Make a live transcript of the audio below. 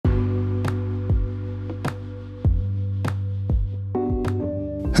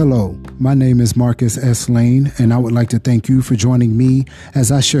Hello, my name is Marcus S. Lane, and I would like to thank you for joining me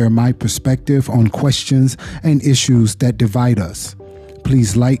as I share my perspective on questions and issues that divide us.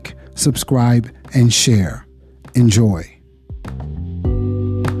 Please like, subscribe, and share. Enjoy.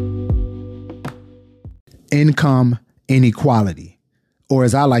 Income inequality, or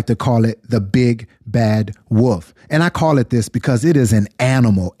as I like to call it, the big bad wolf. And I call it this because it is an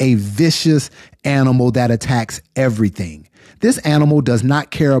animal, a vicious animal that attacks everything. This animal does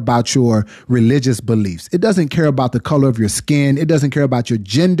not care about your religious beliefs. It doesn't care about the color of your skin. It doesn't care about your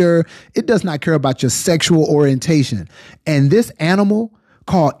gender. It does not care about your sexual orientation. And this animal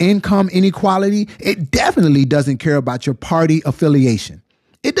called income inequality, it definitely doesn't care about your party affiliation.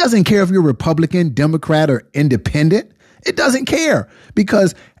 It doesn't care if you're Republican, Democrat, or Independent. It doesn't care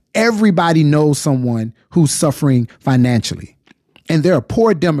because everybody knows someone who's suffering financially. And there are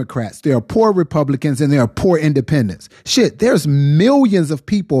poor Democrats, there are poor Republicans, and there are poor independents. Shit, there's millions of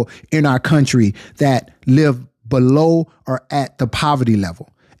people in our country that live below or at the poverty level.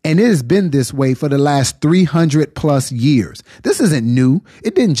 And it has been this way for the last 300 plus years. This isn't new.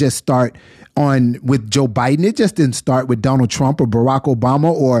 It didn't just start with Joe Biden. It just didn't start with Donald Trump or Barack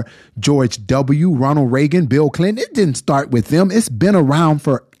Obama or George W., Ronald Reagan, Bill Clinton. It didn't start with them. It's been around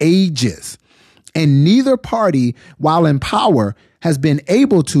for ages. And neither party, while in power, has been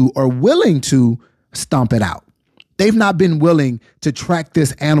able to or willing to stomp it out. They've not been willing to track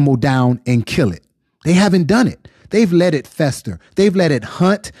this animal down and kill it. They haven't done it. They've let it fester. They've let it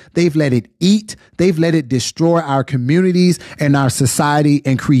hunt. They've let it eat. They've let it destroy our communities and our society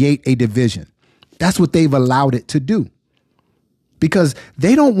and create a division. That's what they've allowed it to do. Because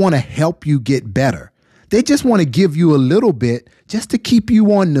they don't want to help you get better. They just want to give you a little bit just to keep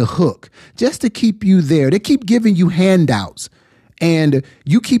you on the hook, just to keep you there. They keep giving you handouts. And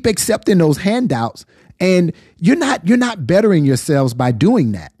you keep accepting those handouts, and you're not bettering yourselves by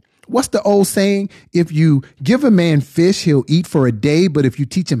doing that. What's the old saying? If you give a man fish, he'll eat for a day, but if you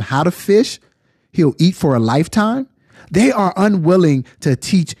teach him how to fish, he'll eat for a lifetime. They are unwilling to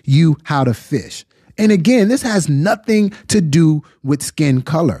teach you how to fish. And again, this has nothing to do with skin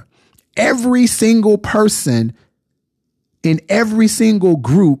color. Every single person in every single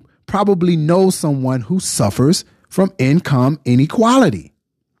group probably knows someone who suffers from income inequality.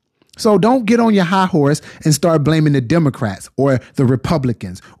 So don't get on your high horse and start blaming the Democrats or the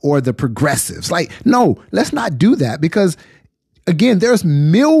Republicans or the progressives. No, let's not do that because, again, there's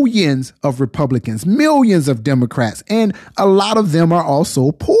millions of Republicans, millions of Democrats, and a lot of them are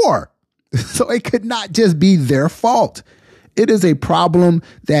also poor. So it could not just be their fault. It is a problem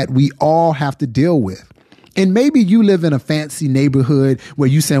that we all have to deal with. And maybe you live in a fancy neighborhood where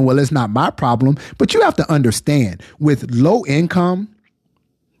you're saying, well, it's not my problem. But you have to understand, with low income,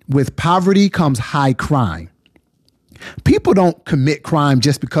 with poverty comes high crime. People don't commit crime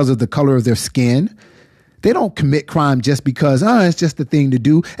just because of the color of their skin. They don't commit crime just because, it's just the thing to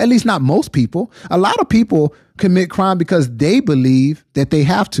do. At least not most people. A lot of people commit crime because they believe that they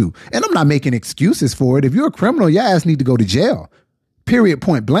have to. And I'm not making excuses for it. If you're a criminal, your ass need to go to jail. Period,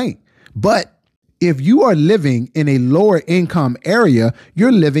 point blank. But if you are living in a lower income area,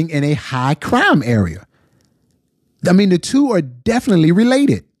 you're living in a high crime area. I mean, the two are definitely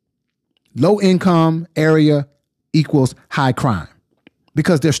related. Low income area equals high crime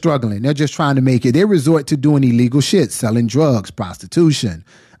because they're struggling. They're just trying to make it. They resort to doing illegal shit, selling drugs, prostitution,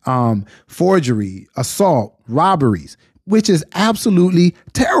 forgery, assault, robberies, which is absolutely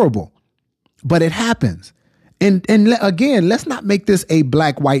terrible. But it happens. And again, let's not make this a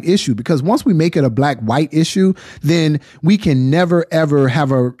black-white issue, because once we make it a black-white issue, then we can never, ever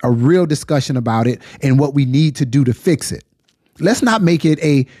have a real discussion about it and what we need to do to fix it. Let's not make it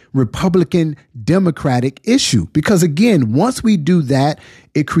a Republican Democratic issue, because again, once we do that,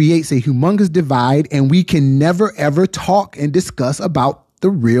 it creates a humongous divide and we can never, ever talk and discuss about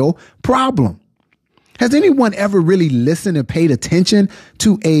the real problem. Has anyone ever really listened and paid attention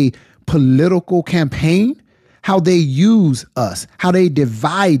to a political campaign? How they use us, how they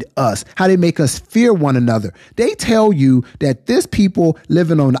divide us, how they make us fear one another. They tell you that this people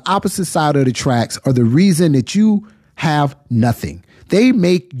living on the opposite side of the tracks are the reason that you have nothing. They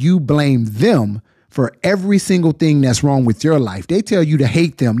make you blame them for every single thing that's wrong with your life. They tell you to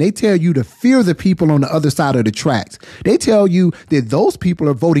hate them. They tell you to fear the people on the other side of the tracks. They tell you that those people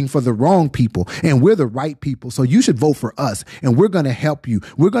are voting for the wrong people and we're the right people. So you should vote for us and we're going to help you.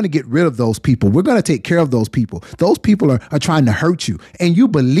 We're going to get rid of those people. We're going to take care of those people. Those people are trying to hurt you and you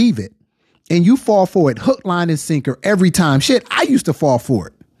believe it and you fall for it hook, line, and sinker every time. Shit, I used to fall for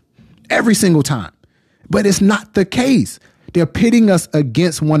it every single time, but it's not the case. They're pitting us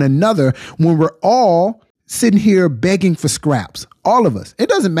against one another when we're all sitting here begging for scraps. All of us. It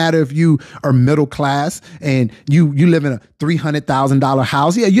doesn't matter if you are middle class and you live in a $300,000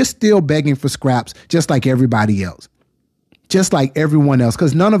 house. Yeah, you're still begging for scraps just like everybody else. Just like everyone else,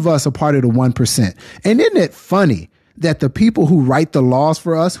 because none of us are part of the 1%. And isn't it funny that the people who write the laws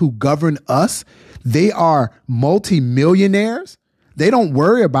for us, who govern us, they are multimillionaires? They don't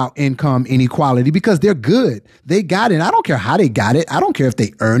worry about income inequality because they're good. They got it. I don't care how they got it. I don't care if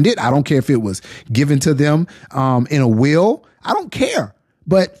they earned it. I don't care if it was given to them in a will. I don't care.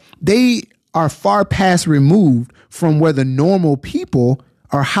 But they are far past removed from where the normal people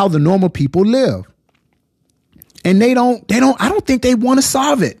or how the normal people live. And I don't think they want to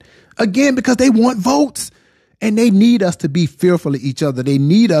solve it. Again, because they want votes and they need us to be fearful of each other. They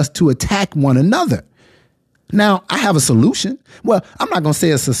need us to attack one another. Now, I have a solution. Well, I'm not going to say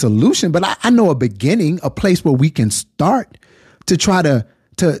it's a solution, but I know a beginning, a place where we can start to try to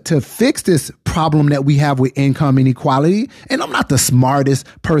fix this problem that we have with income inequality. And I'm not the smartest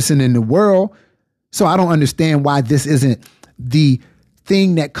person in the world, so I don't understand why this isn't the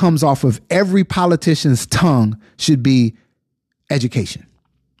thing that comes off of every politician's tongue should be education.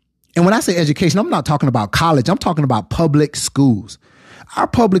 And when I say education, I'm not talking about college. I'm talking about public schools. Our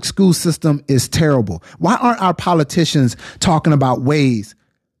public school system is terrible. Why aren't our politicians talking about ways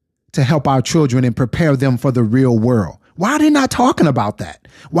to help our children and prepare them for the real world? Why are they not talking about that?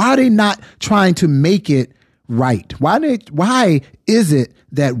 Why are they not trying to make it right? Why is it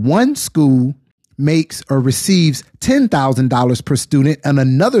that one school makes or receives $10,000 per student and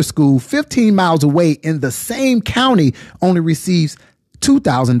another school 15 miles away in the same county only receives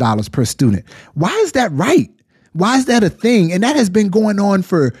 $2,000 per student? Why is that right? Why is that a thing? And that has been going on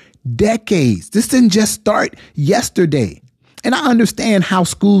for decades. This didn't just start yesterday. And I understand how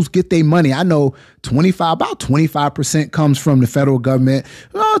schools get their money. I know about 25% comes from the federal government.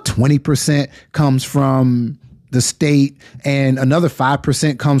 20% comes from the state, and another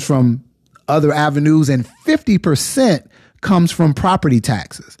 5% comes from other avenues, and 50% comes from property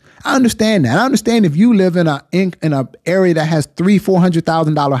taxes. I understand that. I understand if you live in a area that has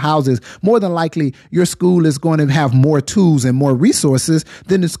 $300,000-$400,000 houses, more than likely your school is going to have more tools and more resources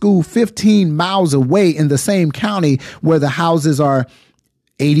than the school 15 miles away in the same county where the houses are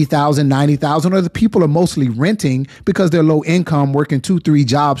 $80,000, $90,000, or the people are mostly renting because they're low income, working 2-3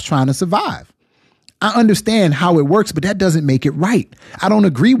 jobs trying to survive. I understand how it works, but that doesn't make it right. I don't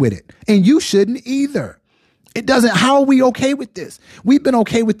agree with it. And you shouldn't either. It doesn't. How are we okay with this? We've been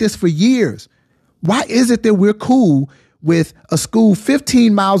okay with this for years. Why is it that we're cool with a school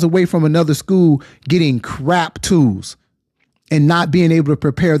 15 miles away from another school getting crap tools and not being able to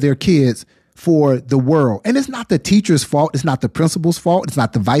prepare their kids for the world? And it's not the teacher's fault. It's not the principal's fault. It's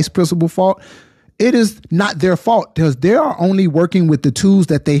not the vice principal's fault. It is not their fault because they are only working with the tools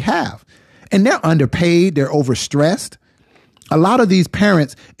that they have. And they're underpaid. They're overstressed. A lot of these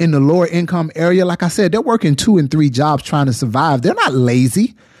parents in the lower income area, like I said, they're working 2 and 3 jobs trying to survive. They're not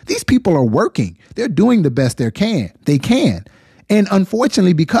lazy. These people are working. They're doing the best they can. And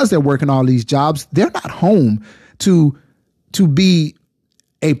unfortunately, because they're working all these jobs, they're not home to be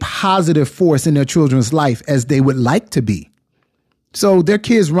a positive force in their children's life as they would like to be. So their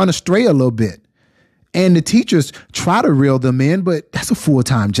kids run astray a little bit. And the teachers try to reel them in, but that's a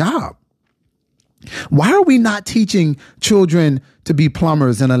full-time job. Why are we not teaching children to be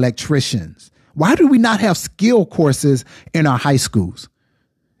plumbers and electricians? Why do we not have skill courses in our high schools?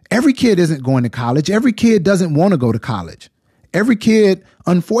 Every kid isn't going to college. Every kid doesn't want to go to college. Every kid,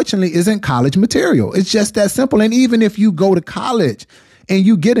 unfortunately, isn't college material. It's just that simple. And even if you go to college and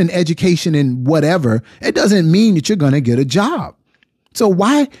you get an education in whatever, it doesn't mean that you're going to get a job. So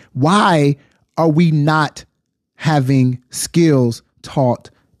why are we not having skills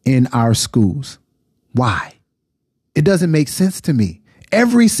taught in our schools? Why? It doesn't make sense to me.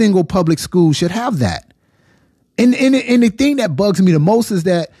 Every single public school should have that. And the thing that bugs me the most is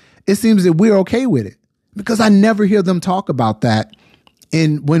that it seems that we're okay with it because I never hear them talk about that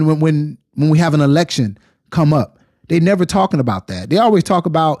when we have an election come up. They never talking about that. They always talk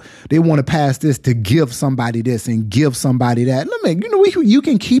about they want to pass this to give somebody this and give somebody that. You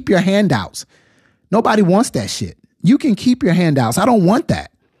can keep your handouts. Nobody wants that shit. You can keep your handouts. I don't want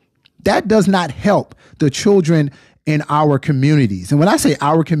that. That does not help the children in our communities. And when I say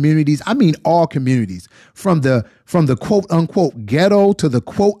our communities, I mean all communities, from the quote unquote ghetto to the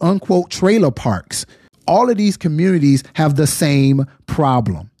quote unquote trailer parks. All of these communities have the same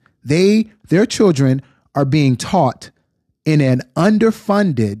problem. Their children are being taught in an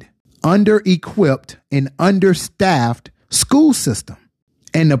underfunded, under-equipped, and understaffed school system.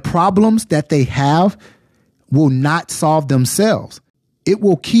 And the problems that they have will not solve themselves. It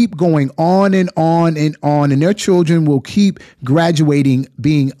will keep going on and on and on, and their children will keep graduating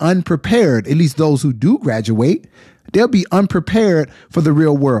being unprepared. At least those who do graduate, they'll be unprepared for the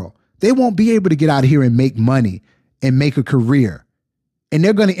real world. They won't be able to get out of here and make money and make a career. And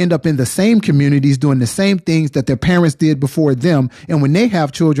they're going to end up in the same communities doing the same things that their parents did before them. And when they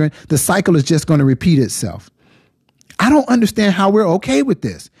have children, the cycle is just going to repeat itself. I don't understand how we're okay with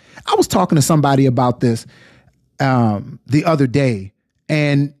this. I was talking to somebody about this the other day,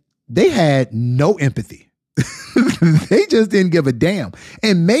 and they had no empathy. They just didn't give a damn.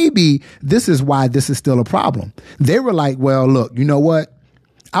 And maybe this is why this is still a problem. They were like, well, look, you know what?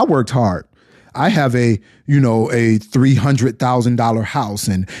 I worked hard. I have a $300,000 house,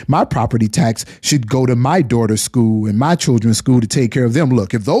 and my property tax should go to my daughter's school and my children's school to take care of them.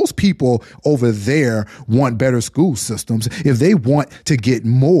 Look, if those people over there want better school systems, if they want to get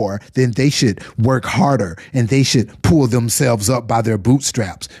more, then they should work harder and they should pull themselves up by their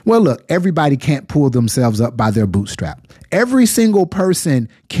bootstraps. Well, look, everybody can't pull themselves up by their bootstrap. Every single person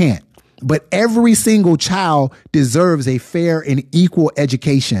can't. But every single child deserves a fair and equal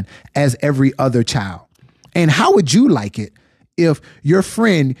education as every other child. And how would you like it if your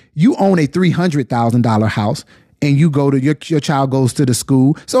friend, you own a $300,000 house and you go to your child goes to the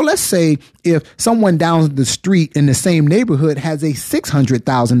school? So let's say if someone down the street in the same neighborhood has a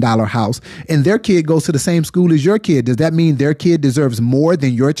 $600,000 house and their kid goes to the same school as your kid, does that mean their kid deserves more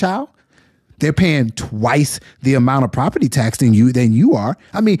than your child? They're paying twice the amount of property tax than you are.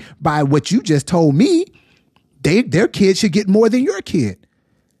 I mean, by what you just told me, their kid should get more than your kid.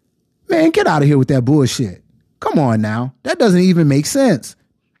 Man, get out of here with that bullshit. Come on now. That doesn't even make sense.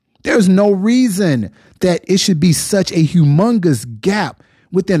 There's no reason that it should be such a humongous gap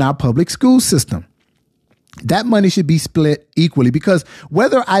within our public school system. That money should be split equally, because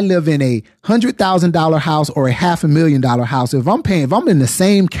whether I live in a $100,000 house or a $500,000 house, if I'm in the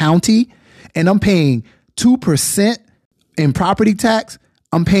same county and I'm paying 2% in property tax,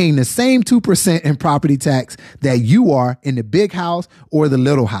 I'm paying the same 2% in property tax that you are in the big house or the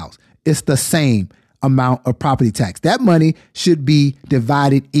little house. It's the same amount of property tax. That money should be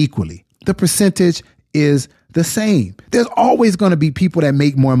divided equally. The percentage is the same. There's always going to be people that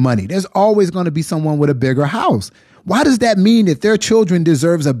make more money. There's always going to be someone with a bigger house. Why does that mean that their children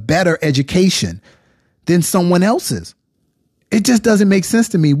deserves a better education than someone else's? It just doesn't make sense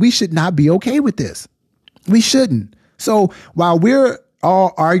to me. We should not be okay with this. We shouldn't. So while we're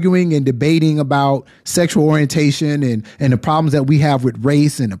all arguing and debating about sexual orientation and the problems that we have with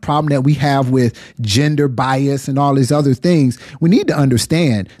race and the problem that we have with gender bias and all these other things, we need to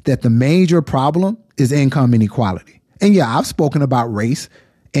understand that the major problem is income inequality. And yeah, I've spoken about race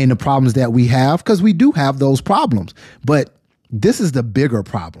and the problems that we have, because we do have those problems. But this is the bigger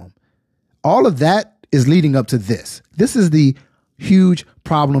problem. All of that is leading up to this. This is the huge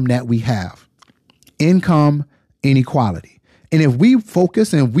problem that we have. Income inequality. And if we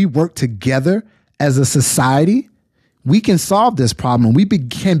focus and we work together as a society, we can solve this problem. We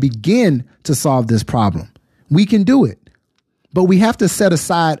can begin to solve this problem. We can do it. But we have to set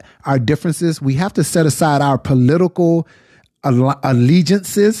aside our differences. We have to set aside our political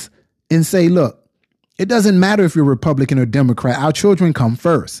allegiances and say, look, it doesn't matter if you're Republican or Democrat. Our children come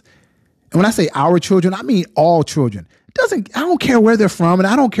first. And when I say our children, I mean all children. I don't care where they're from, and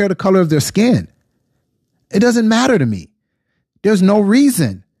I don't care the color of their skin. It doesn't matter to me. There's no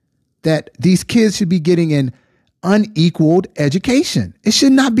reason that these kids should be getting an unequaled education. It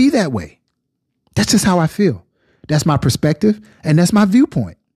should not be that way. That's just how I feel. That's my perspective, and that's my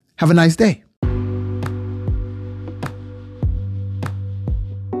viewpoint. Have a nice day.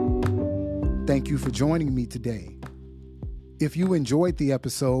 Thank you for joining me today. If you enjoyed the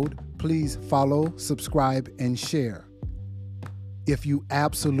episode, please follow, subscribe, and share. If you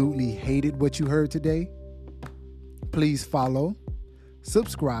absolutely hated what you heard today, please follow,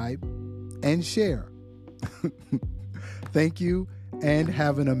 subscribe, and share. Thank you, and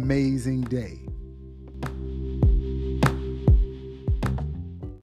have an amazing day.